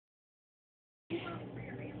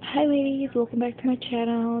Hi ladies, welcome back to my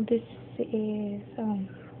channel. This is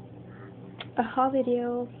a haul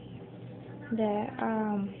video that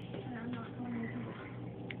I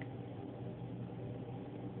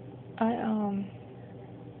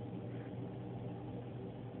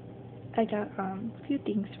I got a few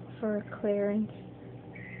things for clearance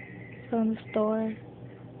from the store,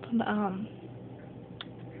 from the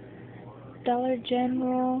Dollar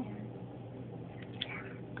General,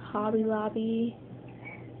 Hobby Lobby,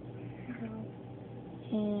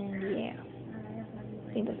 and yeah,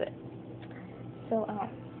 I think that's it. So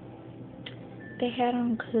they had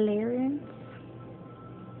on clearance.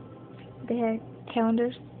 They had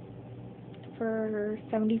calendars for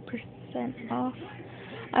 70% off,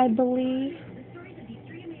 I believe.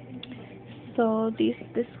 So this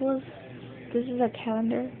is a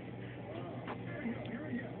calendar,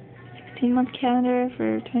 16-month calendar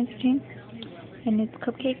for 2015, and it's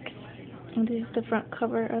cupcakes. And this is the front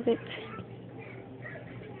cover of it.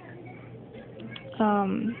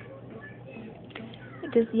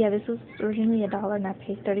 This was originally $1 and I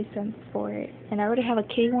paid 30 cents for it. And I already have a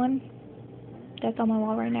K one that's on my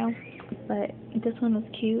wall right now, but this one was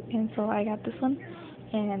cute, and so I got this one.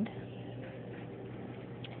 And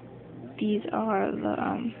these are the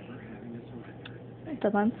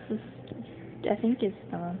months. I think it's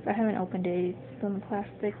the month. I haven't opened it. It's on the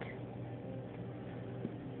plastic.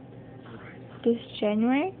 This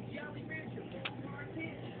January,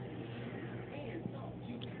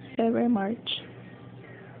 February, March.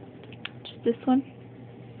 Just this one,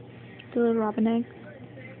 the little robin egg.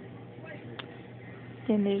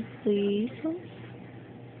 Then there's these ones.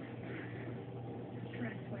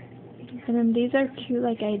 And then these are cute,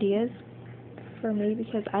 like, ideas for me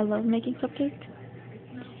because I love making cupcakes.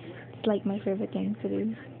 It's like my favorite thing to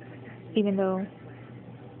do. Even though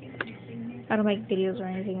I don't make videos or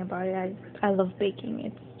anything about it, I love baking.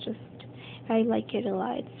 It's just, I like it a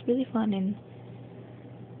lot. It's really fun, and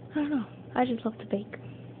I don't know, I just love to bake.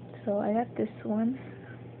 So I got this one.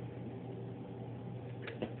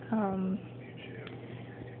 I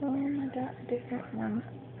got a different one.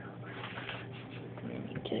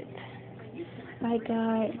 I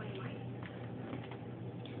got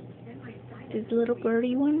this little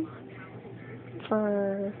birdie one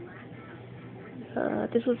for,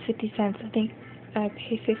 this was 50 cents. I think I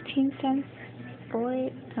paid 15 cents for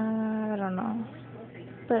it. I don't know.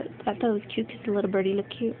 But I thought it was cute because the little birdie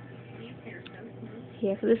looked cute.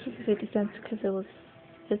 Yeah, so this was 50 cents because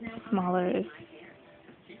it's smaller, as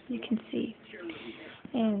you can see.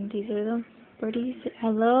 And these are the birdies. I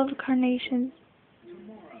love carnations.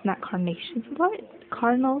 Not carnations, what?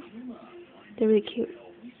 Cardinals. They're really cute.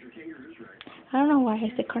 I don't know why I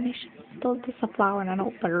said carnations. It's a flower, not a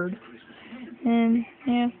bird. And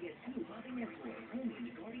yeah,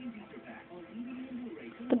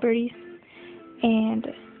 the birdies. And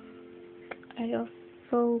I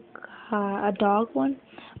also got a dog one,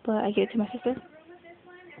 but I gave it to my sister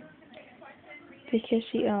because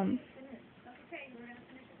she I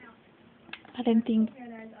didn't think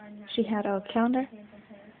she had a calendar,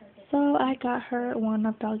 so I got her one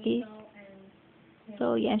of doggies.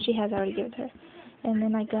 So yeah, and she has already given her. And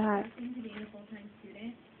then I got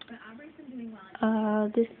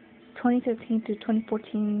this 2013 to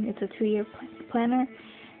 2014. It's a 2-year planner,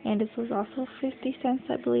 and this was also 50 cents,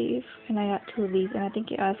 I believe. And I got 2 of these, and I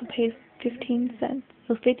think I also paid 15 cents.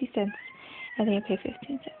 So 50 cents. I think I paid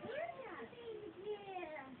 15 cents.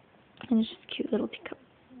 And it's just a cute little teacup.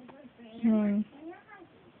 And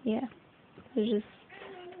yeah, there's just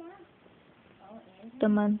the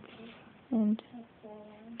months and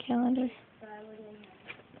calendar.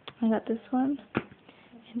 I got this one,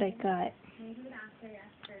 and I got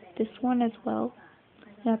this one as well.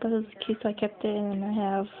 And I thought it was cute, so I kept it, and I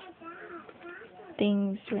have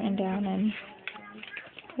things written down, and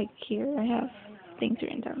like here I have things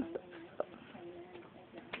written down.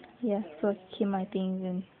 Yeah, so I can keep my things,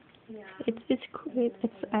 and it's cool.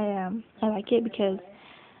 I like it because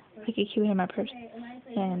I can keep it in my purse.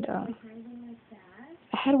 And I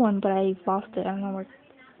had one, but I lost it. I don't know where.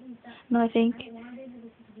 No, I think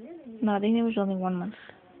it was only 1 month.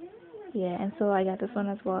 Yeah, and so I got this one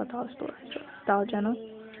as well at Dollar Store, Dollar General.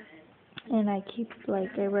 And I keep,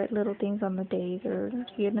 like, I write little things on the days or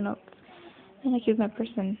hear the notes. And I keep my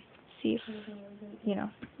purse and see if, yeah.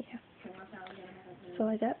 So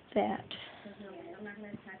I got that.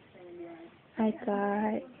 I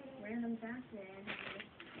got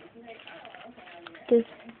this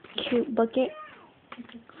cute bucket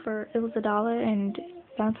for, it was $1, and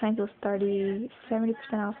Valentine's was 70%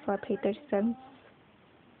 off, so I paid 30 cents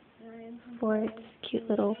for its cute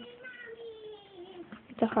little,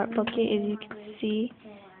 it's a heart bucket, as you can see.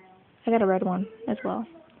 I got a red one as well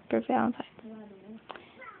for Valentine's.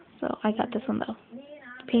 So I got this one though.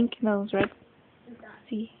 Pink, no, it's red.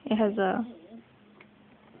 See, it has a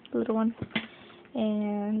little one.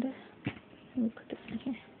 And let me put this in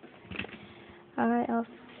here. I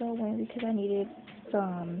also went because I needed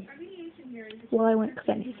some. Well, I went because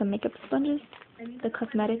I needed some makeup sponges, the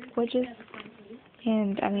cosmetic wedges.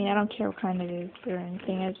 And I mean, I don't care what kind it is or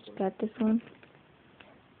anything. I just got this one,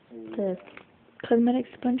 the cosmetic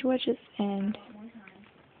sponge wedges, and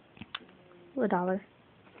 $1.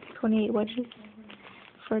 28 wedges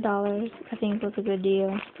for $1. I think it was a good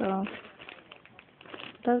deal. So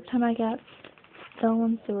the other time I got the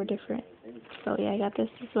ones that were different. So yeah, I got this.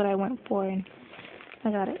 This is what I went for, and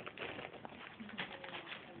I got it.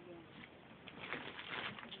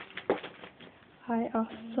 I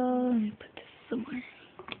also, let me put this somewhere.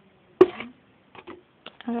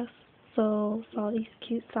 I also saw these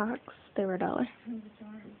cute socks. They were $1.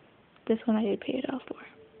 This one I did pay it off for.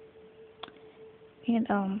 And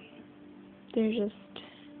they're just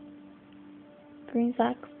green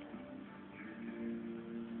socks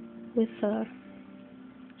with a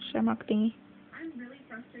shamrock thingy.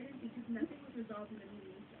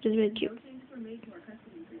 Just really cute.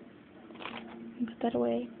 Put that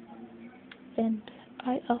away. And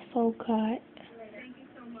I also got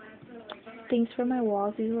things for my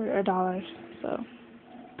walls. These were $1. So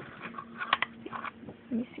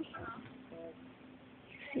let me see.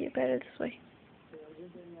 See it better this way.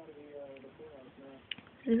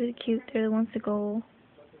 They're really cute. They're the ones that go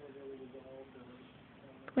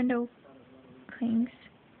window things.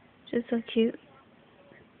 Just so cute.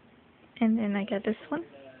 And then I got this one.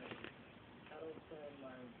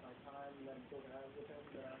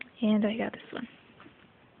 And I got this one.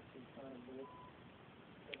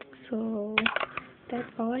 So that's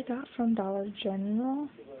all I got from Dollar General.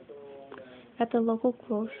 At the local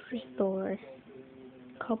grocery store,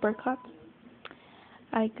 Copper Cup,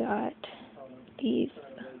 I got these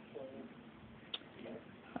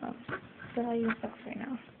that I use off right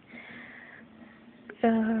now.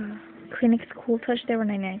 Kleenex Cool Touch, they were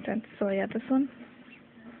 99 cents, so I got this one.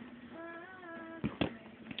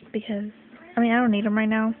 Because, I mean, I don't need them right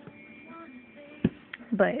now,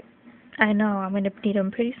 but I know I'm going to need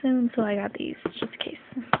them pretty soon, so I got these, just in case.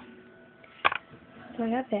 So I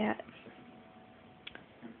got that.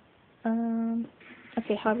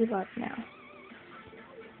 Okay, Hobby Lobby now.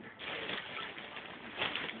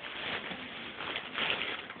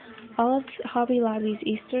 All of Hobby Lobby's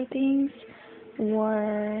Easter things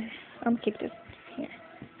were, I'm gonna keep this here,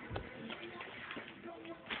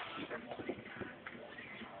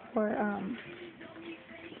 were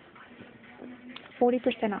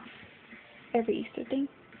 40% off every Easter thing.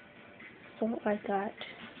 So I got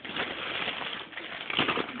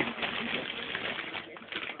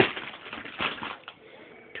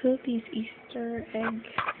two of these Easter eggs,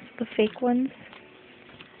 the fake ones.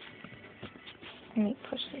 Let me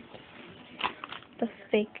push it. The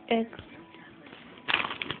fake eggs.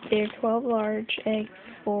 They're 12 large eggs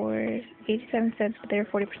for 87 cents, but they're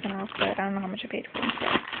 40% off, but I don't know how much I paid for them.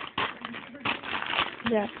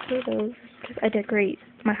 So yeah, two of those, because I decorate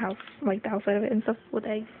my house, like the outside of it and stuff, with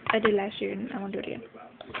eggs. I did last year, and I want to do it again.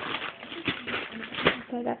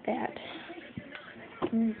 So I got that.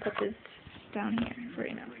 Let me put this down here for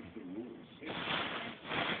right now.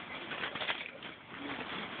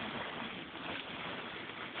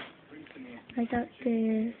 I got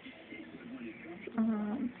this,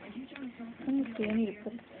 let me see, I need to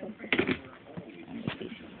put this over. Let's see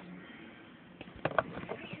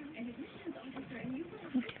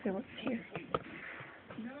if it works here.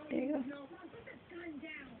 There you go.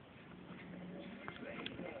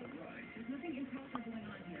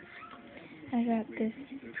 I got this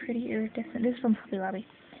pretty iridescent, this is from Hobby Lobby.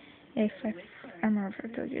 If I remember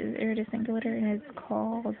if I told you, it's iridescent glitter, and it's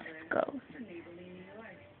called Go.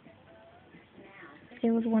 It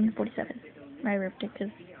was $147. I ripped it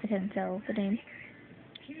because I couldn't tell the name.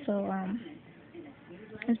 So,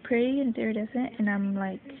 it's pretty and it's iridescent, and I'm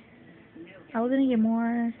like, I was gonna get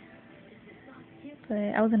more, but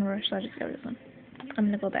I was in a rush, so I just got this one. I'm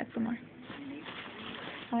gonna go back for more.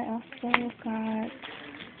 I also got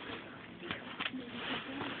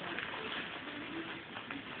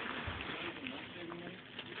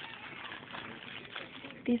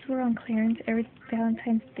these were on clearance. Every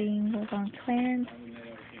Valentine's thing was on clearance.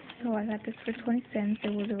 So I got this for 20 cents.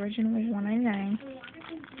 It was originally $1.99.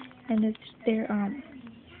 And it's their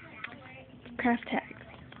craft tags.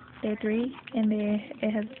 They're 3, and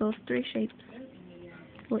it has those 3 shapes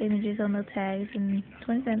with images on the tags, and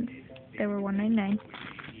 20 cents. They were $1.99.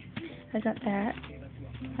 I got that.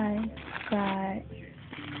 I got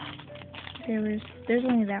there's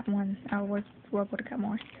only that one. I would have got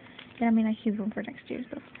more. Yeah, I mean I keep them for next year,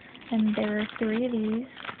 so. And there were 3 of these.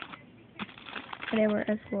 They were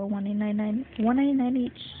as well $1.99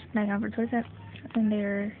 each. And I got them for 20 cents. And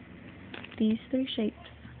they're these 3 shapes.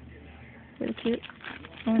 Really cute.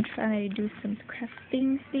 I'm trying to do some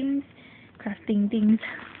crafting things,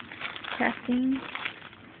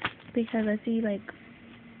 because I see like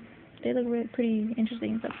they look really pretty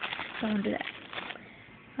interesting, so I want to do that.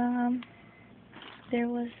 There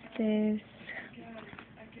was this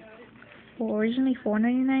originally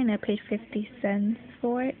 $4.99. I paid 50 cents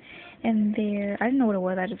for it, and I didn't know what it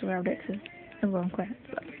was. I just grabbed it because it was on clearance.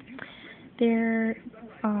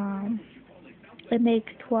 It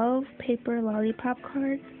makes 12 paper lollipop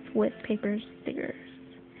cards with paper stickers.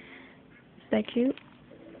 Is that cute?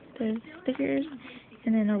 There's stickers,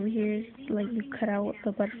 and then over here is like you cut out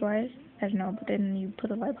the butterflies. I don't know, but then you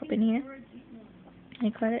put a lollipop in here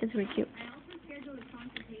and cut it. It's really cute.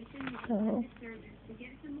 So,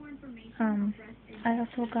 I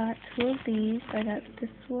also got 2 of these. I got this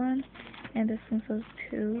one and this one, so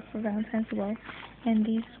 2 for Valentine's as well. And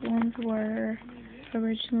these ones were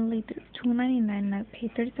originally $2.99, and I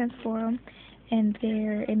paid 30 cents for them. And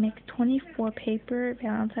it makes 24 paper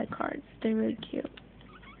Valentine cards. They're really cute.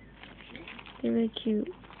 They're really cute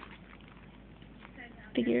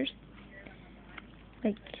figures,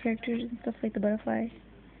 like characters and stuff, like the butterfly.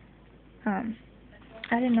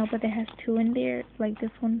 I didn't know, but it has 2 in there. Like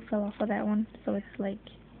this one fell off of that one, so it's like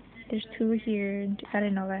there's 2 here. And I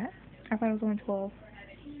didn't know that. I thought it was only 12,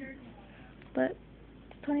 but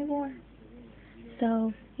it's 24.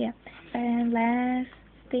 So yeah. And last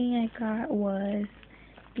thing I got was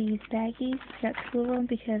these baggies. I got 2 of them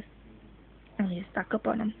because I need to stock up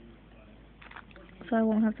on them, so I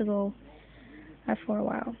won't have to go out for a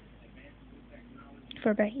while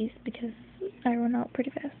for baggies, because I run out pretty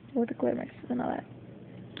fast with the glitter mixes and all that.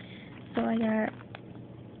 So I got,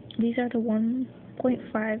 these are the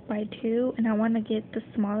 1.5 by 2, and I want to get the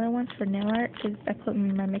smaller ones for nail art, because I put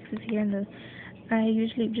my mixes here in I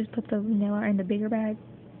usually just put the nail art in the bigger bag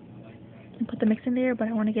and put the mix in there, but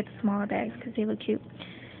I want to get the smaller bags because they look cute.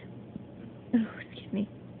 Oh, excuse me.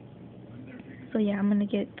 So yeah, I'm going to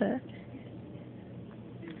get the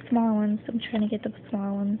smaller ones. I'm trying to get the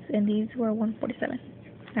smaller ones, and these were $1.47.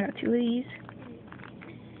 I got 2 of these,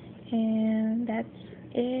 and that's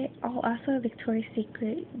it. Oh, also Victoria's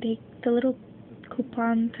Secret, the little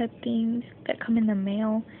coupon type things that come in the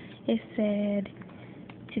mail, it said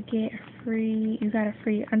to get free, you got a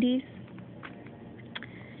free undies.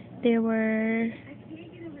 There were,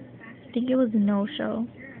 I think it was a no-show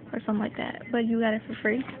or something like that, but you got it for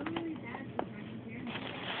free.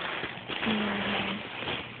 And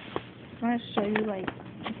I'm going to show you like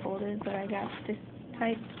the folders, but I got this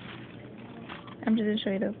type. I'm just going to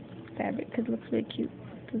show you the fabric because it looks really cute.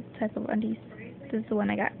 This type of undies. This is the one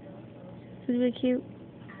I got. This is really cute.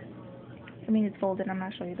 I mean, it's folded. I'm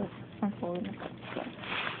not showing you the unfolded and stuff.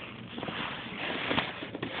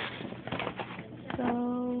 So,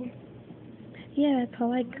 yeah, that's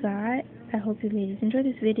all I got. I hope you ladies enjoyed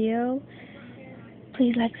this video.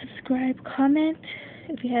 Please like, subscribe, comment.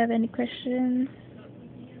 If you have any questions,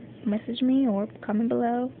 message me or comment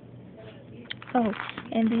below. Oh,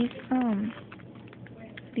 and these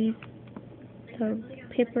the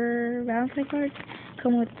paper Valentine cards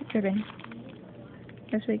come with ribbon.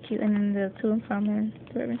 That's really cute. And then the to and from and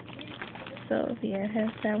the ribbon. So yeah, it has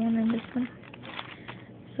that one and this one.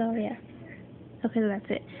 So yeah. Okay, so that's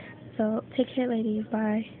it. So take care, ladies.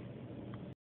 Bye.